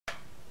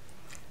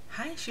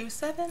Hi, Shoe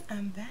 7,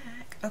 I'm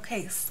back.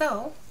 Okay,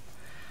 so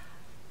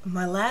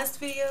my last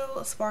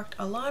video sparked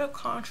a lot of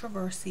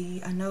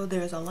controversy. I know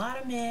there's a lot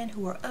of men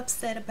who are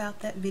upset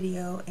about that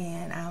video,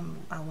 and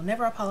I will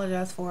never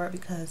apologize for it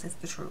because it's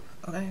the truth,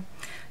 okay?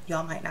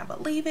 Y'all might not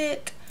believe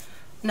it.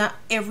 Not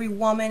every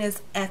woman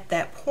is at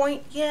that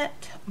point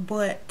yet,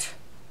 but,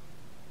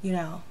 you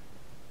know,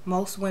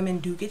 most women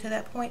do get to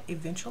that point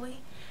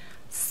eventually.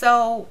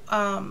 So,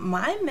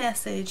 my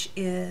message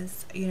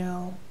is, you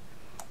know,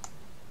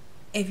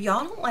 if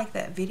y'all don't like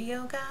that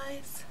video,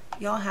 guys,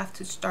 y'all have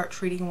to start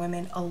treating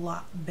women a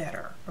lot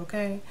better,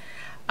 okay?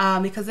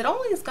 Because it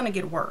only is going to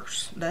get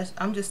worse.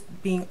 I'm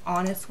just being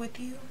honest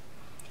with you.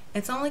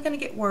 It's only going to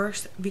get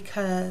worse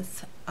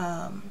because,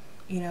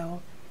 you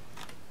know,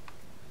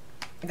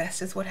 that's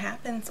just what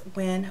happens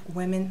when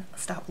women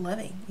stop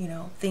loving. You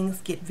know,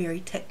 things get very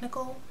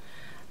technical,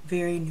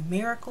 very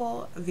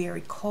numerical,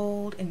 very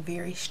cold, and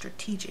very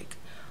strategic.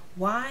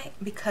 Why?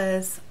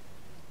 Because,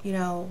 you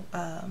know,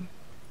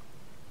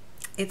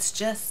 it's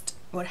just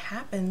what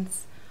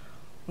happens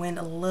when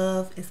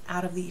love is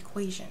out of the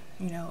equation.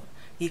 You know,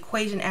 the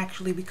equation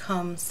actually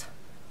becomes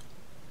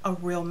a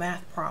real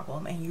math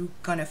problem, and you're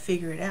gonna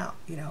figure it out.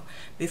 You know,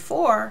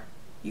 before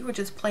you were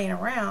just playing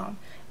around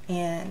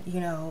and, you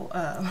know,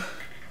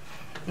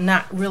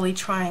 not really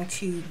trying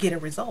to get a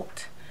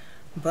result.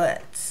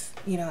 But,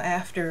 you know,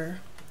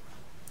 after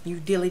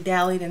you've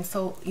dilly-dallied and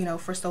so, you know,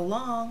 for so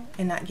long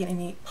and not getting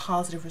any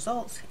positive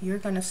results, you're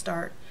gonna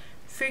start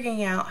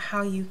figuring out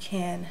how you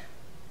can,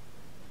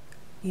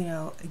 you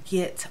know,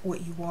 get what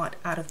you want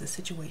out of the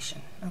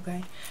situation,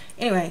 okay?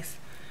 Anyways,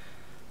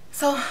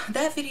 so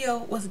that video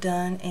was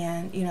done,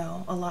 and, you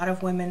know, a lot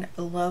of women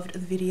loved the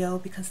video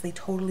because they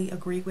totally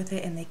agree with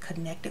it and they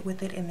connected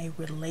with it and they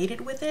related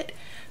with it.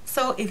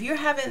 So if you're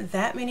having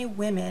that many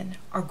women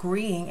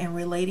agreeing and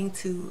relating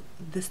to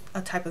this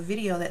a type of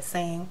video that's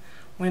saying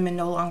women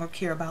no longer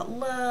care about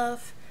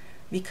love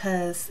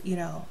because, you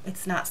know,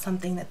 it's not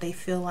something that they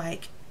feel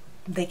like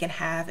they can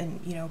have and,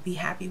 you know, be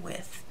happy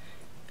with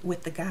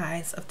the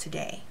guys of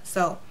today.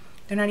 So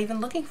they're not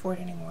even looking for it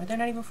anymore. They're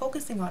not even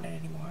focusing on it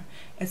anymore.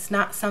 It's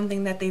not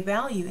something that they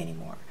value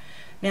anymore.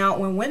 Now,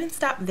 when women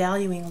stop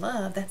valuing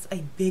love, that's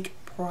a big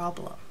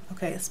problem,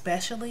 okay?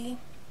 Especially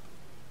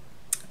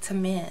to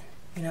men,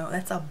 you know,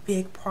 that's a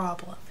big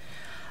problem.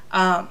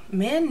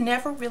 Men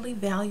never really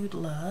valued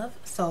love,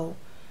 so,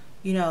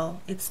 you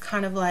know, it's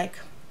kind of like,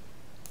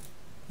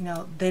 you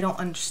know, they don't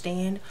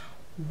understand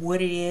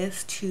what it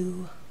is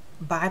to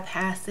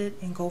bypass it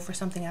and go for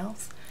something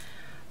else.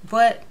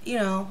 But, you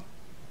know,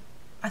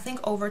 I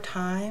think over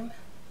time,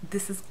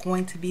 this is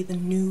going to be the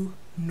new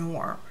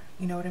norm.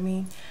 You know what I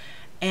mean?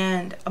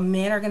 And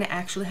men are going to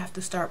actually have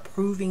to start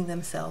proving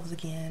themselves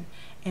again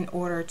in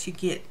order to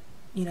get,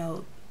 you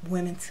know,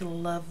 women to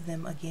love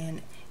them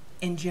again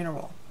in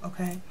general.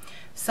 Okay?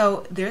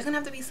 So there's going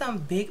to have to be some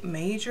big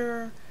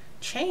major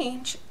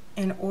change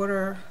in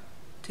order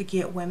to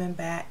get women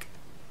back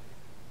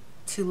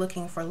to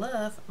looking for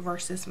love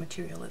versus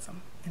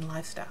materialism and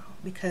lifestyle.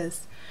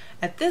 Because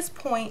at this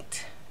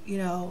point, you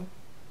know,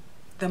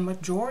 the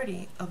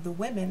majority of the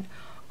women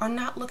are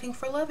not looking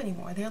for love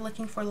anymore. They're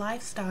looking for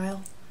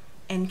lifestyle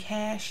and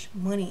cash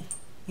money,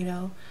 you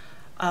know.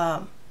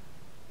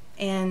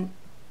 And,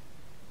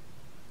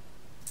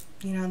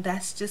 you know,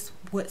 that's just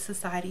what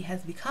society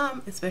has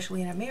become,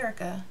 especially in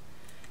America,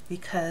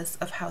 because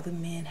of how the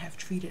men have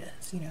treated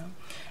us, you know.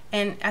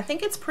 And I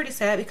think it's pretty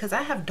sad because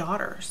I have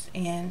daughters,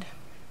 and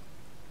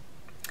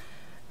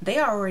they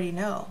already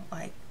know,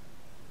 like,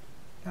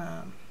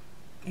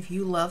 if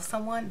you love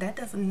someone, that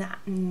does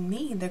not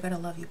mean they're going to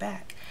love you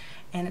back.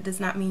 And it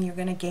does not mean you're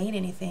going to gain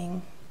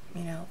anything,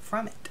 you know,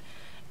 from it.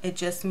 It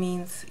just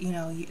means, you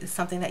know, it's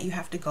something that you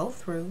have to go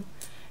through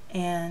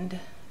and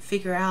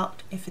figure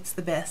out if it's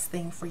the best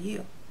thing for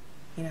you,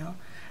 you know.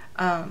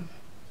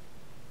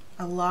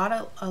 A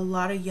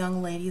lot of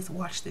young ladies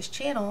watch this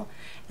channel,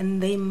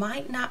 and they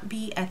might not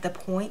be at the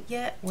point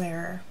yet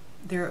where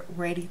they're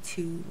ready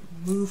to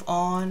move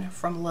on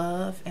from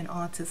love and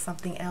on to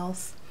something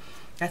else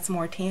that's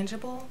more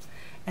tangible,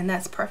 and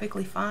that's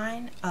perfectly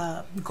fine.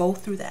 Go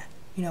through that,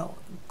 you know,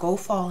 go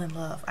fall in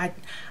love.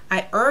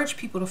 I urge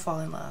people to fall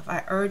in love.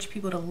 I urge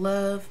people to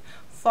love,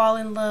 fall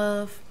in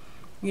love,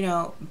 you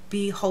know,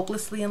 be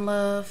hopelessly in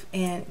love,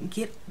 and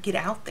get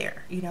out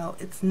there. You know,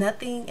 it's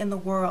nothing in the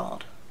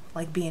world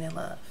like being in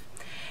love.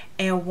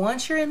 And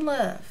once you're in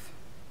love,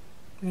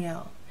 you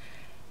know,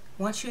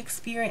 once you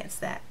experience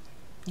that,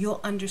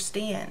 you'll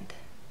understand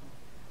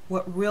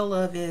what real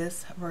love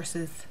is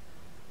versus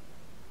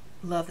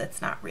love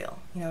that's not real.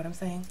 You know what I'm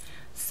saying?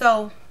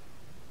 So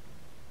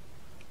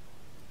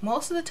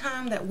most of the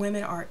time that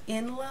women are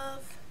in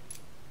love,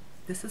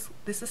 this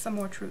is some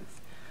more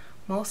truth.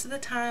 Most of the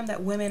time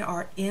that women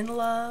are in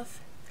love,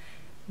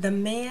 the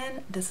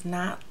man does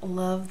not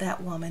love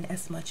that woman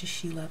as much as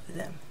she loved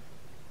them.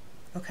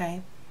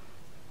 Okay?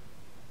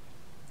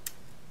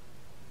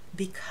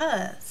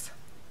 Because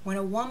when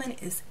a woman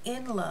is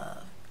in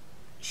love,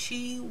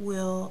 she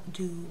will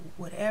do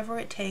whatever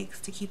it takes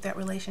to keep that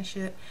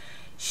relationship.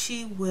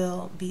 she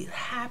will be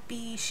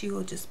happy. She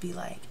will just be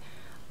like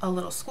a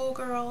little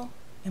schoolgirl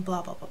and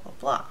blah, blah, blah, blah,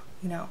 blah,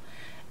 you know.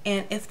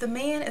 And if the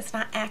man is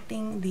not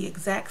acting the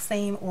exact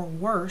same or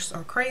worse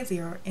or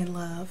crazier in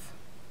love,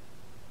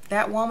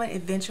 that woman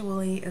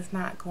eventually is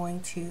not going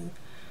to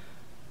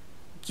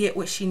get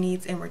what she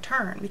needs in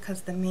return,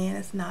 because the man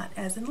is not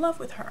as in love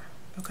with her,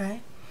 okay?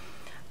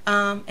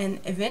 And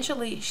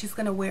eventually she's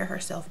going to wear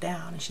herself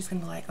down, and she's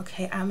going to be like,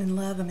 okay, I'm in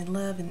love,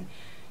 and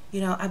you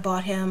know, I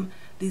bought him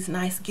these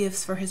nice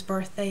gifts for his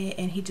birthday,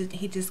 and he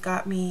just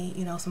got me,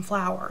 you know, some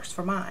flowers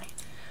for mine,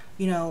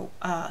 you know.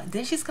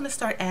 Then she's going to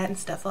start adding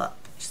stuff up.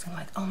 She's going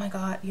to be like, oh my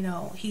God, you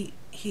know, he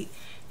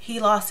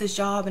lost his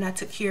job and I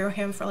took care of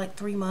him for like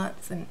 3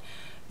 months, and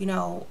you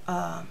know,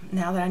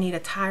 now that I need a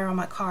tire on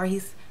my car, he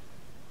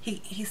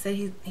said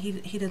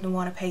he didn't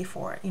want to pay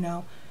for it, you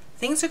know.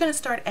 Things are going to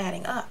start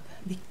adding up,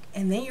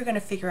 and then you're going to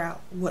figure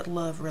out what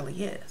love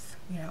really is,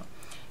 you know.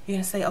 You're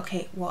going to say,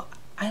 okay, well,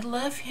 I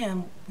love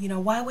him, you know,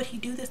 why would he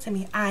do this to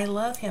me? I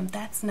love him.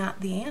 That's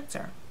not the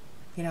answer,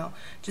 you know.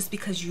 Just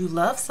because you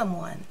love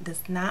someone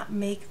does not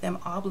make them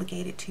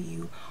obligated to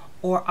you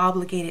or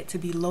obligated to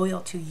be loyal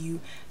to you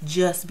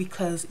just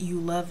because you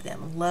love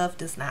them. Love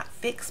does not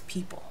fix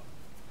people,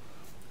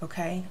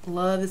 okay?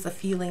 Love is a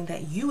feeling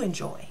that you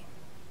enjoy.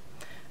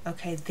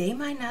 Okay, they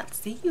might not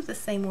see you the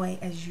same way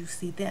as you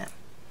see them.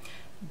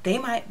 They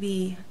might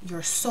be your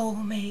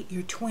soulmate,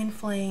 your twin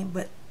flame,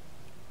 but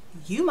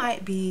you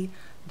might be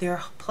their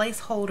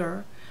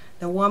placeholder,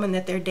 the woman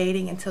that they're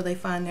dating until they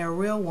find their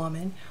real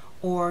woman,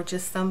 or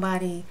just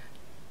somebody,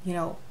 you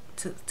know,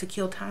 to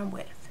kill time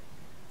with.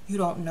 You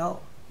don't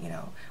know, you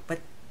know.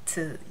 But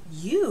to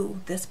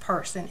you, this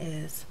person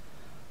is,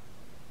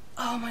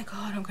 oh my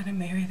God, I'm gonna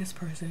marry this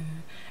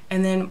person.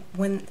 And then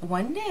when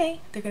one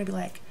day they're gonna be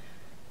like,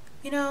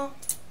 you know,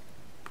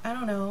 I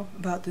don't know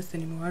about this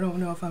anymore. I don't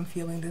know if I'm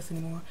feeling this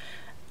anymore.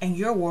 And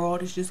your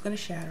world is just going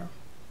to shatter.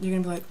 You're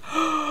going to be like,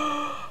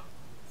 oh,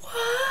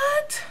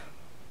 what?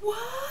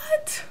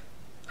 What?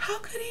 How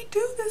could he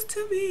do this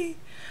to me?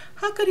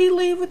 How could he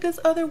leave with this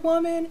other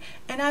woman?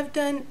 And I've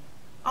done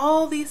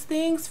all these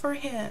things for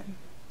him.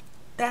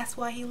 That's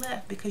why he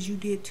left, because you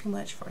did too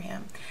much for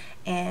him.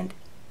 And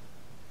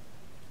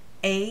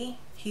he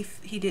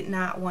did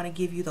not want to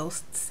give you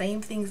those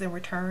same things in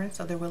return,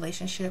 so the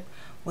relationship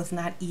was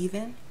not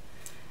even.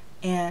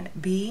 And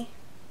B,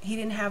 he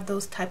didn't have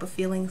those type of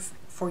feelings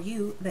for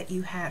you that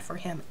you had for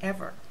him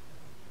ever.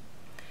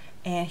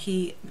 And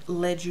he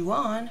led you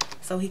on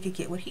so he could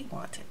get what he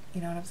wanted.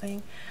 You know what I'm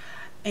saying?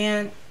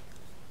 And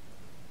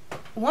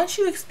once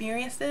you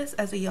experience this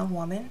as a young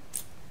woman,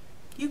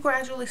 you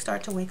gradually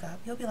start to wake up.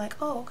 You'll be like,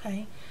 oh,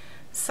 okay,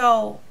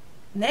 so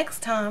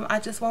next time I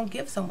just won't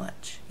give so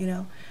much, you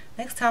know.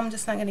 Next time I'm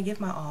just not going to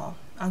give my all.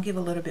 I'll give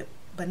a little bit,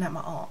 but not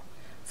my all.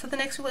 So the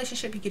next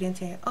relationship you get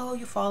into, oh,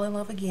 you fall in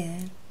love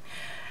again.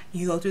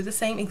 You go through the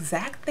same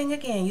exact thing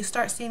again. You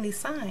start seeing these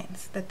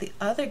signs that the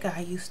other guy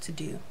used to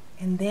do.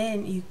 And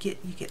then you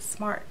get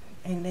smart,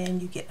 and then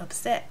you get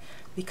upset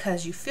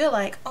because you feel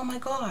like, oh my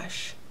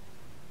gosh,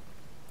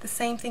 the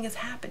same thing is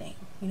happening.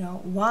 You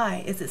know,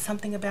 why? Is it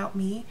something about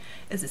me?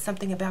 Is it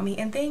something about me?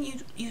 And then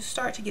you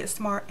start to get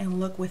smart and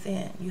look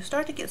within. You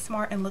start to get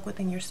smart and look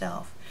within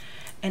yourself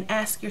and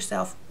ask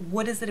yourself,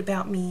 what is it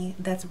about me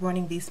that's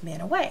running these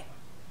men away?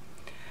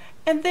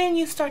 And then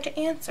you start to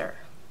answer.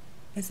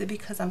 Is it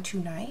because I'm too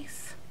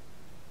nice?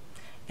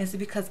 Is it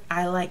because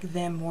I like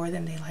them more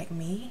than they like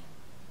me?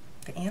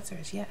 The answer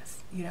is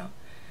yes, you know.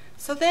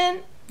 So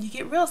then you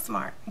get real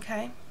smart,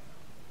 okay?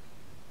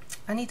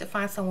 I need to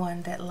find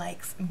someone that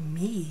likes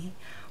me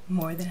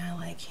more than I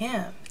like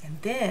him, and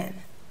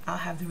then I'll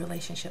have the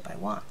relationship I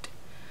want.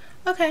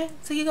 Okay,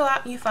 so you go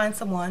out and you find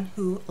someone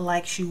who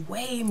likes you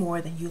way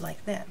more than you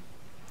like them,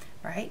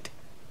 right?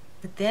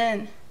 But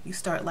then you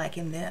start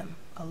liking them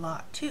a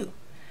lot too.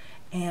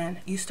 And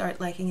you start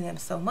liking them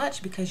so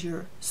much because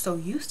you're so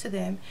used to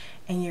them,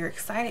 and you're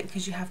excited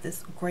because you have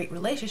this great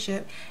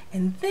relationship.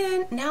 And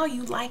then now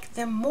you like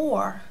them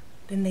more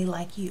than they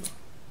like you.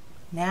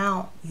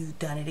 Now you've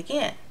done it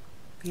again,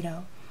 you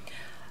know.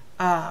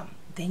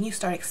 Then you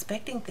start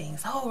expecting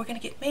things. Oh, we're going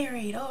to get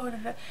married. Oh, da,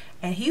 da.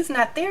 And he's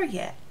not there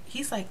yet.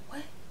 He's like,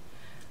 what?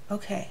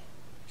 Okay.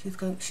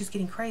 She's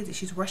getting crazy.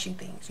 She's rushing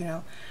things, you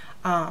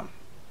know.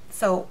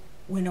 So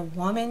when a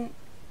woman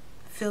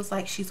feels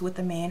like she's with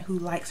a man who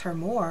likes her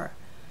more,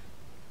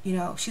 you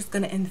know, she's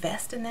going to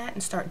invest in that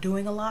and start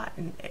doing a lot,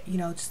 and you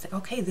know, just like,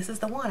 okay, this is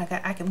the one.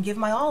 I can give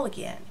my all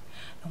again.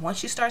 And once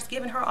she starts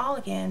giving her all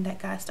again, that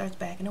guy starts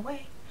backing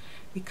away,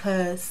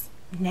 because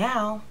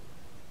now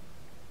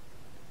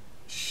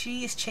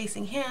she is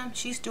chasing him.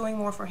 She's doing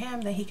more for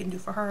him than he can do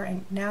for her,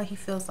 and now he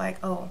feels like,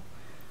 oh,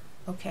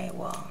 okay,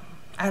 well,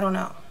 I don't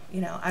know,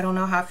 you know, I don't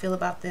know how I feel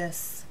about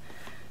this.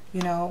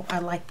 You know, I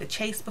liked the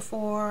chase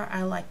before.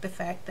 I liked the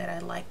fact that I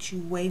liked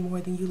you way more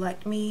than you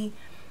liked me.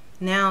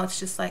 Now it's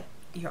just like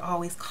you're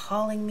always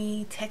calling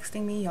me,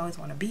 texting me. You always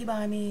want to be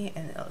by me,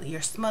 and you're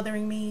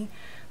smothering me.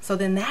 So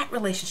then that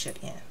relationship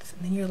ends.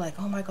 And then you're like,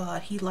 oh my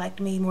God, he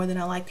liked me more than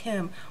I liked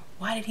him.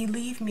 Why did he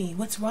leave me?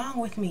 What's wrong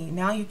with me?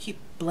 Now you keep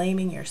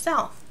blaming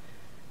yourself.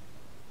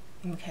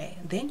 Okay,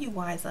 then you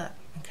wise up.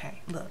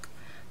 Okay, look,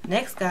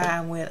 next guy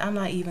I'm with, I'm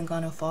not even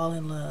gonna fall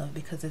in love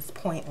because it's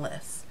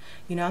pointless.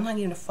 You know, I'm not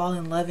going to fall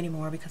in love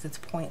anymore because it's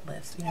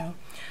pointless. You know,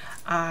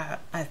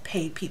 I've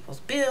paid people's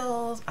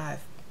bills.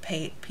 I've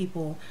paid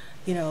people,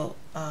 you know,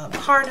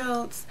 car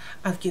notes.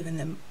 I've given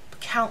them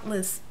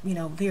countless, you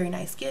know, very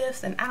nice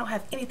gifts, and I don't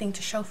have anything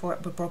to show for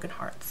it but broken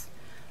hearts.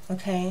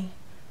 Okay,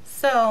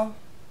 so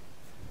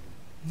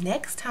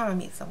next time I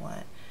meet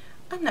someone,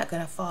 I'm not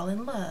going to fall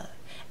in love,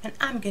 and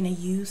I'm going to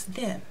use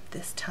them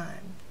this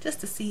time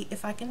just to see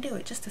if I can do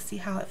it, just to see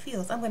how it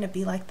feels. I'm going to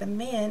be like the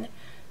men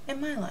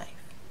in my life,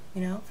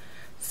 you know.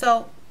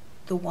 So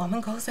the woman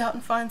goes out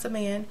and finds a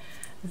man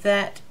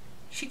that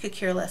she could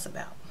care less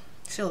about.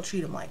 She'll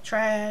treat him like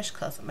trash,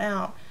 cuss him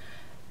out,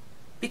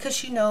 because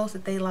she knows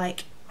that they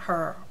like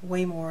her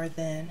way more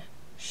than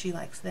she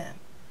likes them.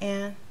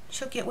 And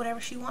she'll get whatever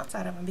she wants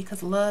out of him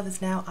because love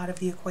is now out of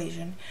the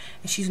equation,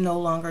 and she's no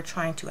longer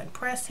trying to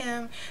impress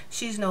him.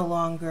 She's no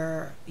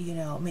longer, you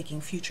know,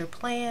 making future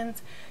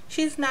plans.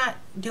 She's not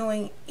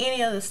doing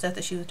any of the stuff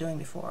that she was doing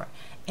before.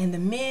 And the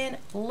men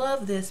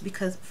love this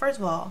because, first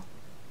of all,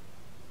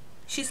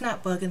 she's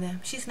not bugging them.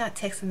 She's not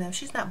texting them.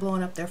 She's not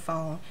blowing up their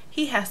phone.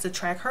 He has to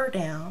track her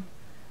down.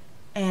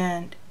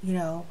 And, you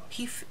know,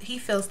 he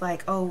feels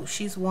like, oh,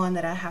 she's one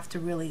that I have to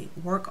really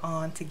work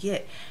on to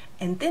get.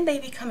 And then they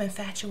become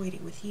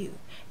infatuated with you.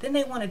 Then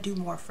they want to do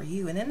more for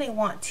you. And then they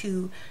want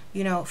to,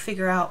 you know,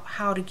 figure out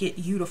how to get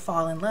you to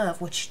fall in love,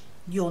 which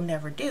you'll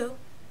never do.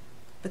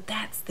 But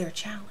that's their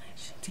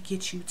challenge, to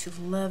get you to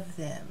love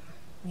them,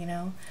 you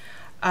know,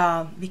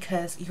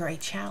 because you're a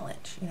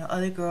challenge. You know,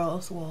 other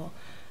girls will,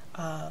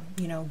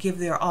 you know, give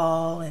their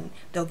all, and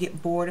they'll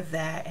get bored of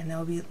that, and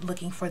they'll be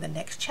looking for the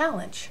next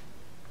challenge.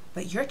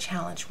 But your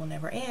challenge will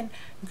never end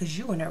because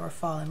you will never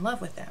fall in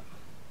love with them.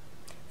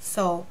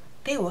 So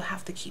they will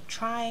have to keep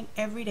trying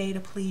every day to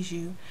please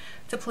you,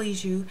 to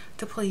please you,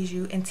 to please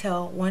you,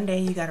 until one day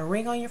you got a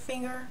ring on your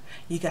finger,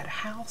 you got a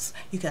house,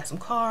 you got some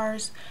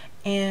cars,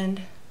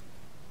 and,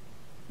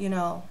 you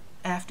know,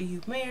 after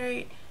you've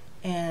married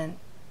and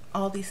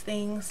all these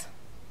things,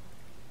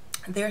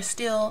 they're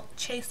still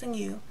chasing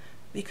you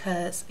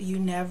because you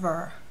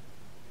never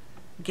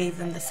gave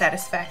them the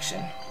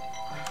satisfaction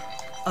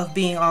of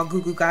being all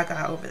goo goo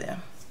gaga over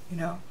them. You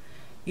know,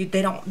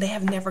 they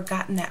have never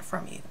gotten that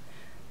from you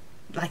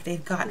like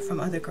they've gotten from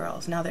other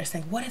girls. Now they're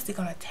saying, what is it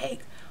gonna take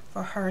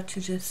for her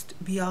to just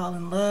be all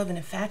in love and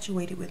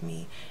infatuated with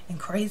me and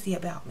crazy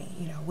about me?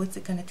 You know, what's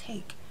it gonna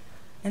take?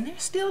 And they're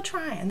still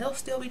trying. They'll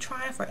still be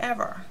trying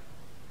forever.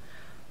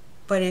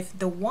 But if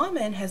the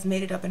woman has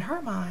made it up in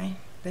her mind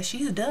that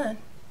she's done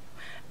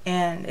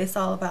and it's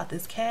all about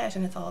this cash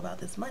and it's all about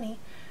this money,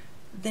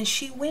 then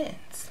she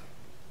wins.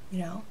 You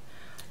know,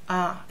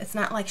 it's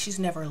not like she's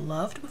never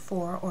loved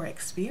before or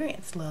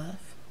experienced love.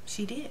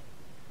 She did,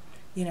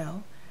 you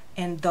know,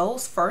 and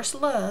those first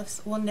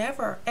loves will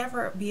never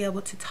ever be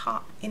able to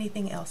top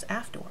anything else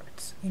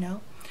afterwards, you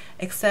know,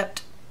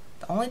 except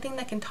the only thing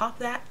that can top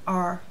that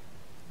are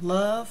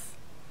love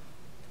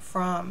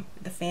from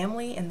the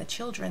family and the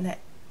children that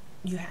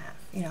you have,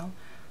 you know,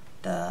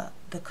 the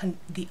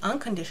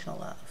unconditional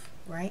love,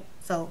 right?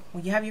 So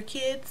when you have your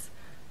kids,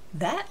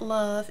 that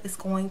love is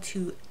going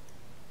to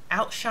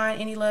outshine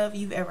any love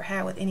you've ever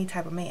had with any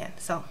type of man.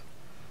 So,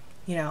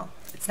 you know,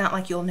 it's not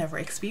like you'll never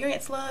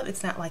experience love.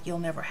 It's not like you'll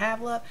never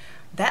have love.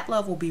 That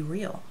love will be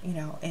real, you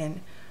know,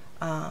 and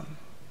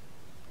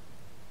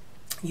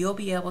you'll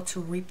be able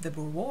to reap the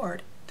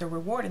reward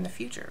in the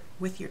future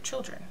with your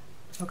children.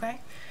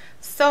 Okay,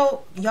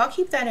 so y'all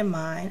keep that in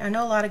mind. I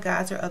know a lot of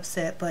guys are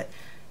upset, but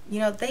you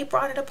know, they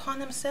brought it upon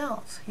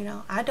themselves. You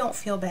know, I don't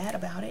feel bad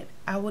about it.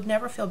 I would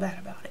never feel bad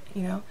about it.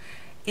 You know,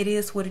 it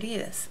is what it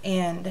is.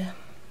 And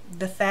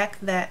the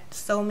fact that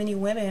so many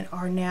women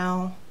are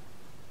now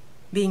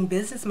being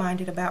business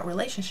minded about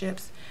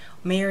relationships,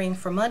 marrying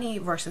for money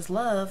versus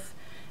love,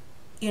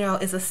 you know,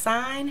 is a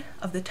sign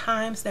of the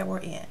times that we're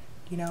in.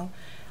 You know,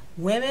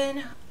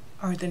 women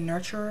are the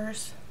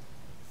nurturers.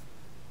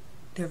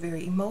 They're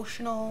very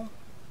emotional.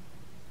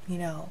 You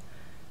know,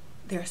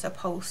 they're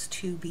supposed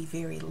to be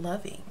very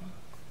loving.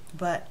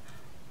 But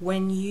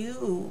when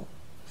you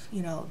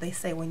know, they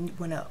say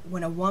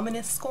when a woman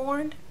is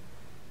scorned,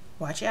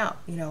 watch out.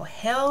 You know,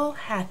 hell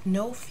hath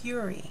no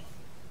fury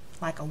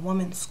like a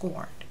woman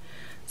scorned.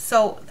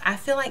 So I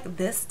feel like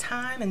this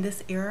time and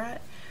this era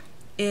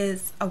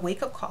is a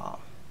wake-up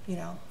call, you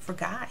know, for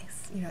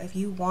guys. You know, if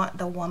you want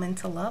the woman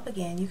to love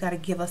again, you got to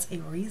give us a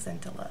reason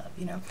to love.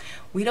 You know,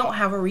 we don't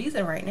have a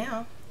reason right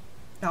now.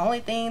 The only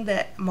thing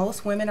that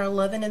most women are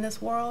loving in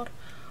this world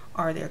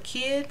are their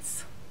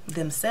kids,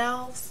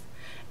 themselves,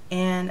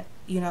 and,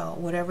 you know,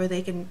 whatever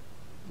they can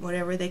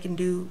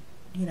do,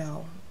 you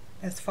know,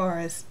 as far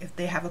as if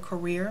they have a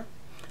career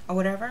or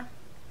whatever.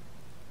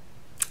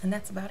 And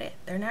that's about it.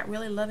 They're not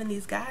really loving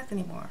these guys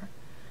anymore.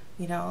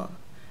 You know,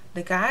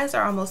 the guys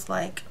are almost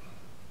like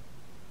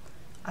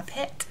a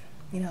pet.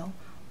 You know,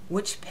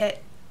 which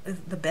pet is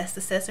the best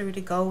accessory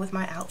to go with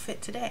my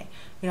outfit today?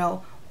 You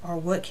know, Or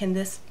what can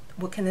this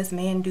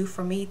man do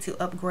for me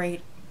to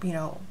upgrade, you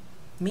know,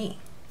 me?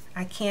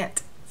 I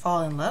can't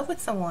fall in love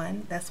with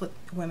someone. That's what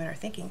women are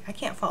thinking. I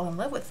can't fall in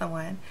love with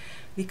someone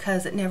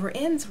because it never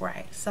ends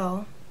right.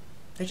 So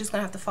they're just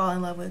gonna have to fall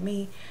in love with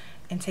me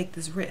and take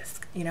this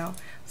risk, you know.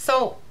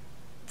 So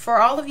for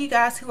all of you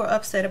guys who are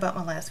upset about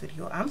my last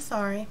video, I'm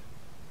sorry.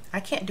 I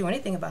can't do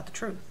anything about the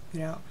truth,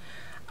 you know.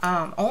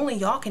 Only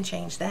y'all can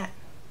change that.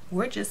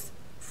 We're just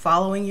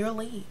following your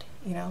lead,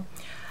 you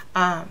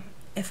know.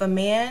 If a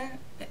man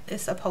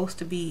is supposed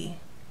to be,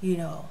 you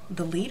know,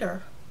 the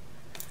leader,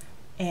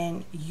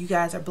 and you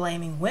guys are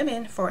blaming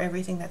women for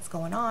everything that's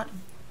going on,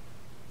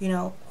 you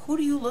know, who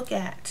do you look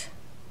at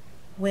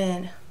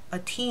when a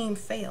team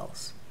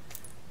fails?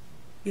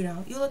 You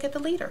know, you look at the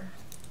leader.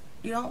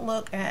 You don't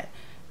look at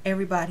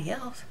everybody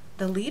else.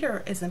 The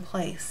leader is in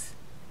place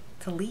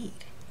to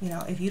lead. You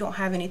know, if you don't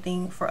have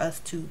anything for us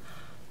to,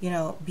 you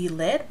know, be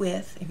led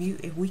with,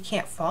 if we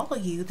can't follow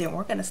you, then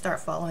we're going to start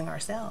following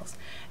ourselves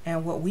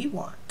and what we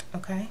want,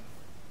 okay?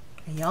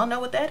 And y'all know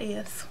what that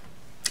is.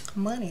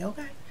 Money,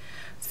 okay?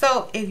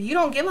 So if you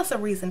don't give us a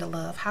reason to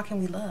love, how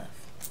can we love?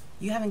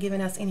 You haven't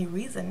given us any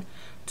reason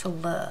to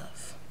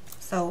love.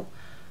 So,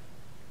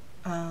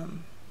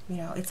 you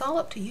know, it's all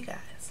up to you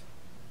guys.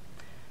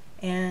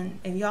 And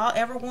if y'all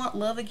ever want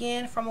love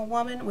again from a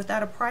woman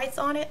without a price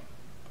on it,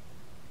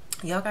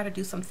 y'all got to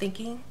do some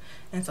thinking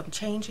and some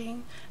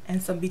changing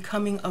and some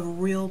becoming of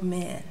real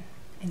men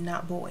and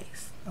not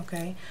boys,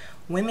 okay?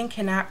 Women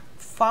cannot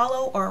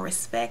follow or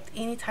respect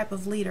any type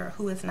of leader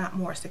who is not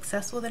more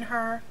successful than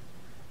her,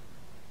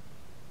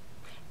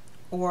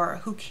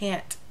 or who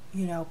can't,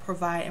 you know,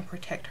 provide and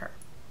protect her.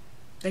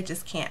 They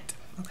just can't,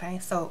 okay?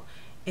 So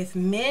if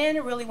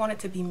men really wanted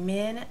to be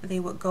men, they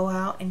would go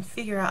out and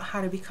figure out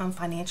how to become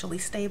financially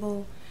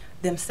stable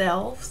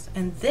themselves,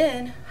 and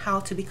then how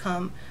to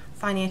become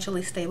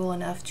financially stable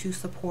enough to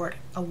support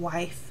a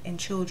wife and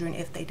children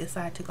if they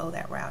decide to go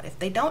that route. If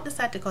they don't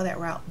decide to go that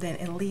route, then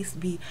at least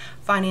be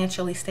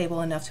financially stable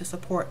enough to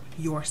support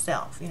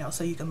yourself, you know,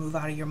 so you can move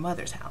out of your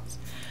mother's house.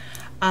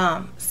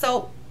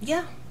 So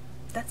yeah,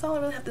 that's all I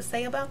really have to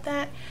say about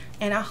that.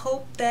 And I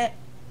hope that,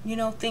 you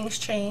know, things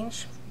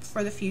change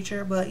for the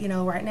future. But, you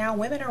know, right now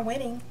women are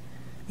winning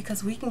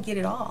because we can get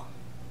it all.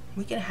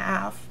 We can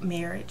have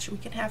marriage, we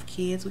can have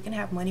kids, we can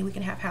have money, we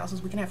can have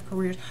houses, we can have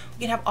careers,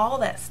 we can have all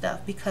that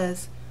stuff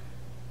because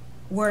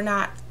we're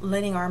not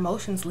letting our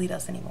emotions lead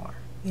us anymore.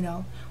 You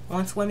know,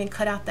 once women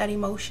cut out that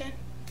emotion,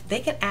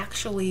 they can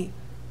actually,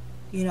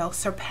 you know,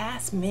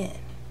 surpass men,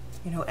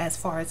 you know, as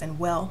far as in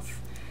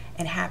wealth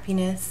and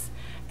happiness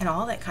and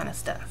all that kind of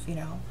stuff, you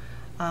know.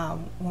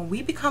 When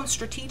we become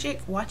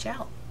strategic, watch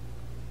out.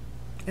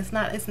 It's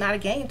not a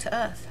game to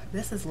us.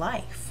 This is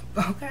life,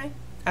 okay?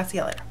 I'll see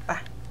you later.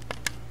 Bye.